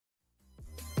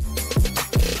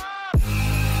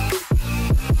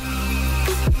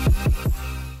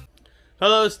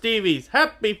Hello Stevies,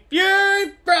 happy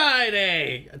Fury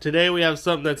Friday! Today we have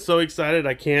something that's so excited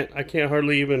I can't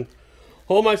hardly even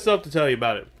hold myself to tell you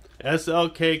about it.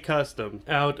 SLK Customs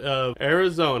out of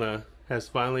Arizona has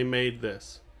finally made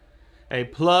this. A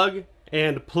plug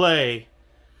and play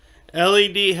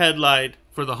LED headlight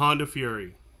for the Honda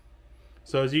Fury.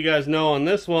 So as you guys know on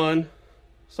this one,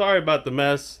 sorry about the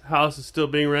mess. House is still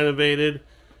being renovated.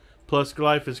 Plus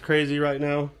life is crazy right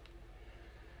now.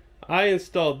 I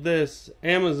installed this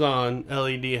Amazon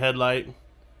LED headlight,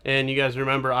 and you guys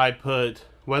remember I put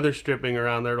weather stripping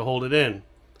around there to hold it in.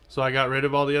 So I got rid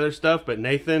of all the other stuff, but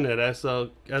Nathan at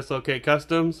SLK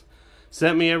Customs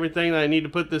sent me everything that I need to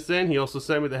put this in. He also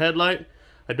sent me the headlight.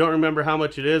 I don't remember how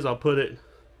much it is. I'll put it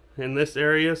in this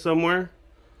area somewhere.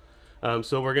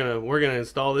 So we're gonna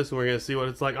install this and we're gonna see what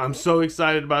it's like. I'm so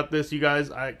excited about this, you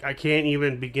guys. I can't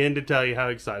even begin to tell you how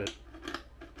excited.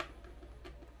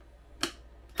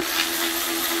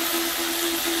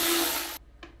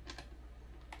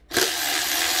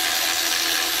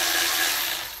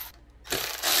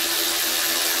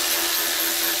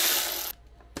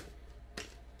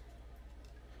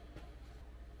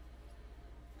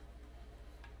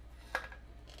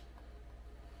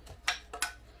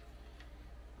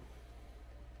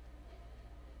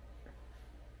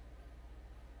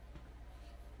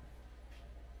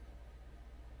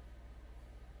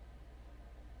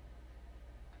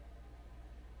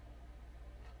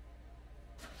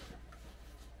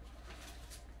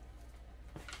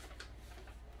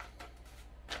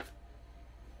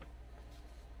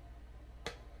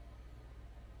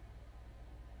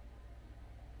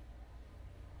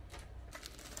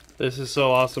 This is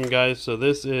so awesome, guys. So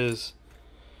this is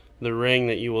the ring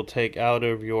that you will take out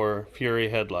of your Fury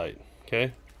headlight.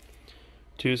 Okay,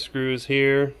 2 screws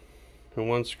here and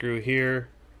 1 screw here.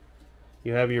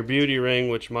 You have your beauty ring,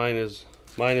 which mine is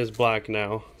black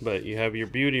now, but you have your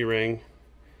beauty ring.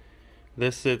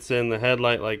 This sits in the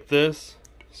headlight like this.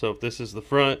 So if this is the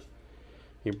front,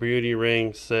 your beauty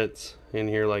ring sits in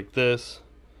here like this,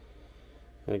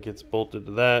 and it gets bolted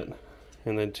to that,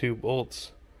 and then 2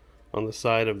 bolts on the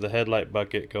side of the headlight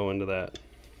bucket go into that.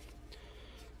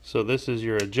 So this is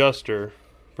your adjuster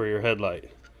for your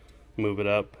headlight. Move it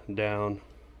up, down,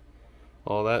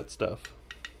 all that stuff.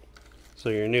 So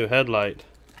your new headlight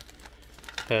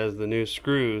has the new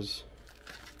screws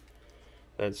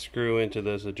that screw into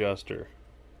this adjuster.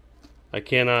 I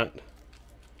can't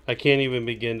even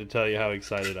begin to tell you how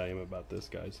excited I am about this,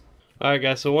 guys. Alright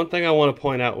guys, so one thing I want to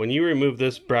point out, when you remove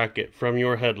this bracket from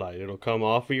your headlight, it'll come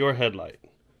off of your headlight.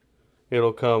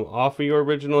 It'll come off of your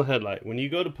original headlight. When you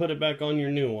go to put it back on your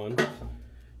new one,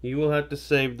 you will have to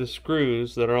save the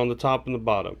screws that are on the top and the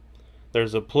bottom.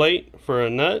 There's a plate for a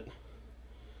nut.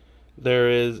 There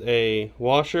is a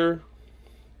washer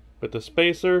with a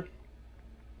spacer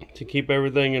to keep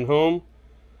everything in home,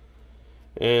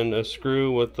 and a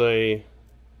screw with a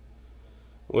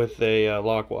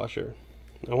lock washer.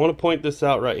 I want to point this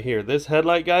out right here. This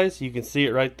headlight, guys, you can see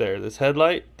it right there. This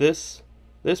headlight, this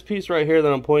piece right here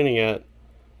that I'm pointing at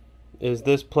is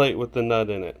this plate with the nut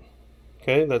in it.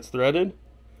 Okay, that's threaded.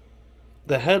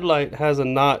 The headlight has a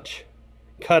notch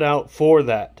cut out for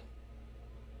that.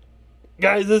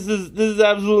 Guys, this is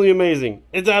absolutely amazing.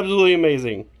 It's absolutely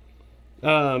amazing.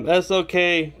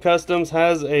 SLK Customs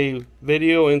has a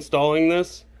video installing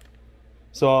this.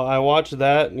 So I watched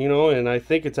that, you know, and I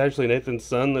think it's actually Nathan's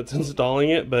son that's installing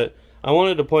it, but I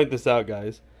wanted to point this out,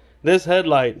 guys. This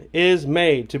headlight is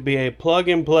made to be a plug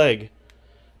and play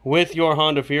with your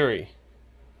Honda Fury.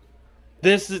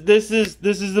 This is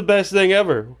the best thing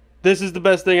ever. This is the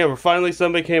best thing ever. Finally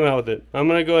somebody came out with it. I'm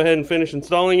going to go ahead and finish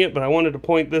installing it, but I wanted to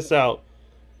point this out.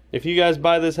 If you guys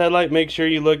buy this headlight, make sure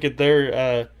you look at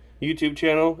their YouTube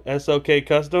channel, SLK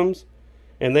Customs,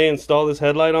 and they install this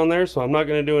headlight on there. So I'm not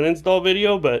going to do an install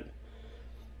video, but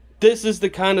this is the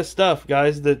kind of stuff,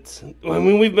 guys, that's, I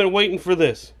mean, we've been waiting for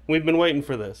this. We've been waiting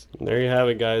for this. There you have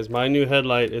it, guys. My new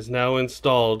headlight is now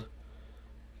installed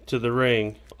to the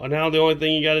ring. Now the only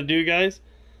thing you got to do, guys,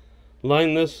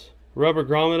 line this rubber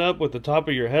grommet up with the top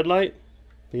of your headlight,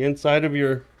 the inside of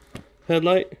your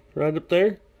headlight, right up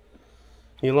there.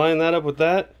 You line that up with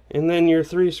that, and then your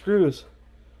 3 screws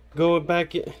go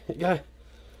back in.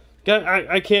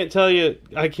 I can't tell you.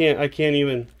 I can't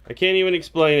even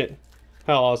explain it.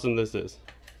 How awesome this is.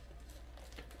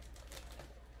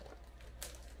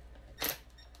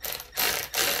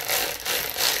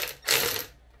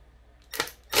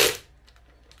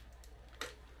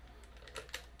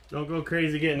 Don't go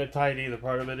crazy getting it tight either.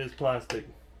 Part of it is plastic.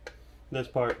 This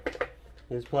part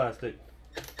is plastic.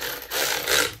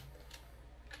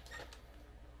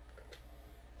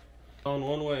 On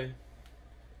one way.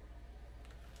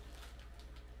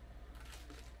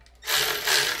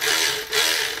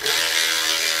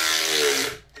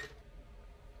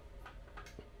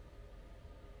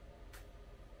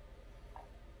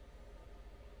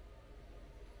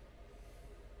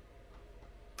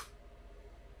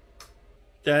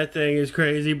 That thing is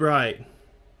crazy bright.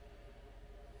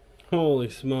 Holy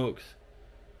smokes.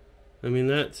 I mean,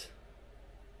 that's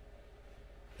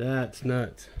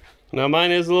nuts. Now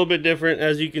mine is a little bit different.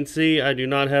 As you can see, I do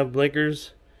not have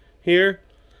blinkers here.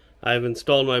 I've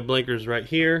installed my blinkers right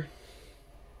here.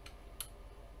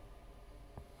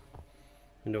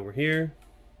 And over here.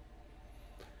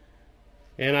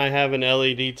 And I have an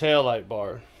LED taillight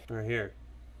bar right here.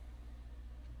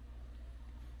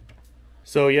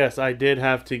 So yes, I did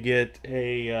have to get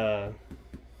a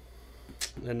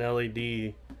an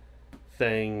LED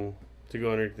thing to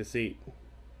go underneath the seat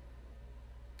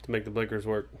to make the blinkers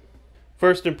work.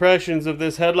 First impressions of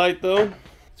this headlight though,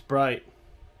 it's bright.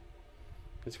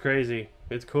 It's crazy.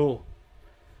 It's cool.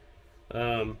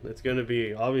 It's gonna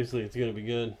be, obviously it's gonna be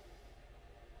good,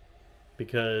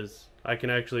 because I can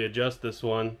actually adjust this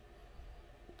one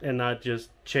and not just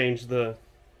change the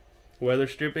weather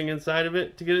stripping inside of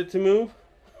it to get it to move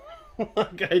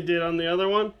like I did on the other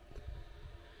one.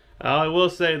 I will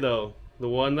say though, the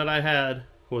one that I had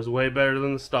was way better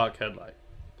than the stock headlight.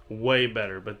 Way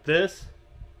better. But this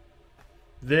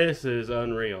is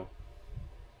unreal.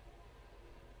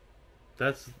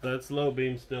 That's low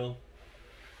beam still.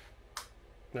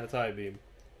 That's high beam.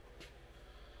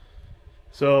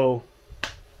 So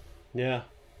yeah,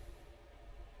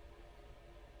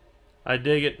 I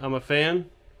dig it. I'm a fan.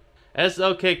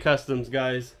 SLK Customs,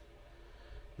 guys.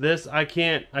 This I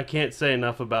can't say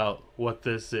enough about what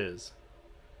this is.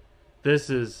 This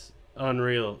is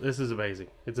unreal. This is amazing.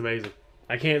 It's amazing.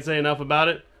 I can't say enough about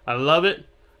it. I love it.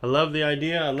 I love the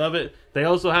idea. I love it. They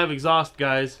also have exhaust,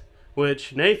 guys,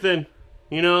 which, Nathan,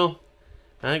 you know,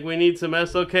 I think we need some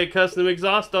SLK custom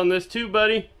exhaust on this too,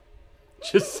 buddy.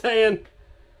 Just saying.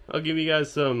 I'll give you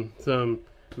guys some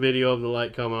video of the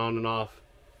light coming on and off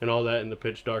and all that in the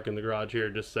pitch dark in the garage here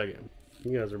in just a second.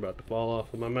 You guys are about to fall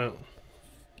off of my mount.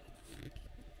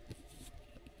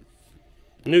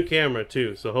 New camera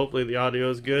too, so hopefully the audio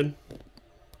is good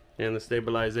and the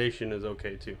stabilization is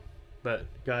okay too. But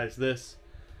guys, this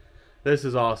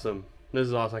is awesome. This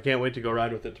is awesome. I can't wait to go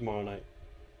ride with it tomorrow night.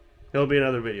 It'll be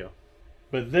another video.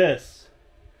 But this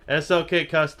SLK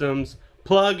Customs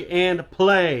plug and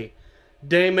play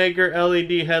Daymaker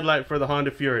LED headlight for the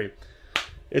Honda Fury.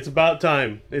 It's about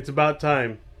time. It's about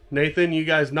time. Nathan, you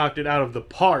guys knocked it out of the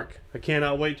park. I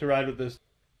cannot wait to ride with this.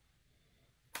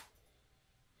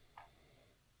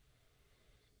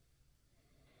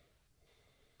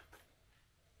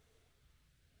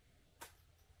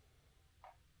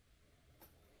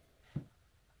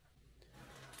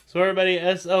 So everybody,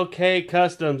 SLK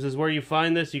Customs is where you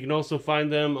find this. You can also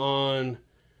find them on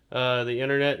the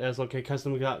internet,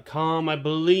 SLK-Customs.com, I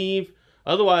believe.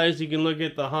 Otherwise, you can look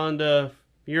at the Honda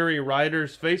Fury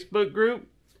Riders Facebook group,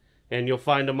 and you'll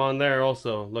find them on there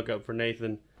also. Look up for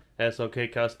Nathan,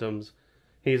 SLK Customs.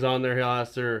 He's on there.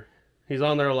 He's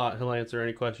on there a lot. He'll answer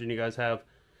any question you guys have.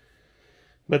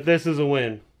 But this is a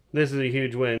win. This is a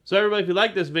huge win. So everybody, if you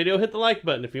like this video, hit the like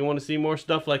button. If you want to see more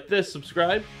stuff like this,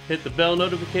 subscribe. Hit the bell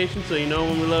notification so you know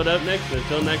when we load up next. And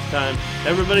until next time,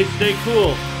 everybody stay cool,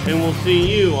 and we'll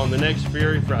see you on the next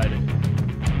Fury Friday.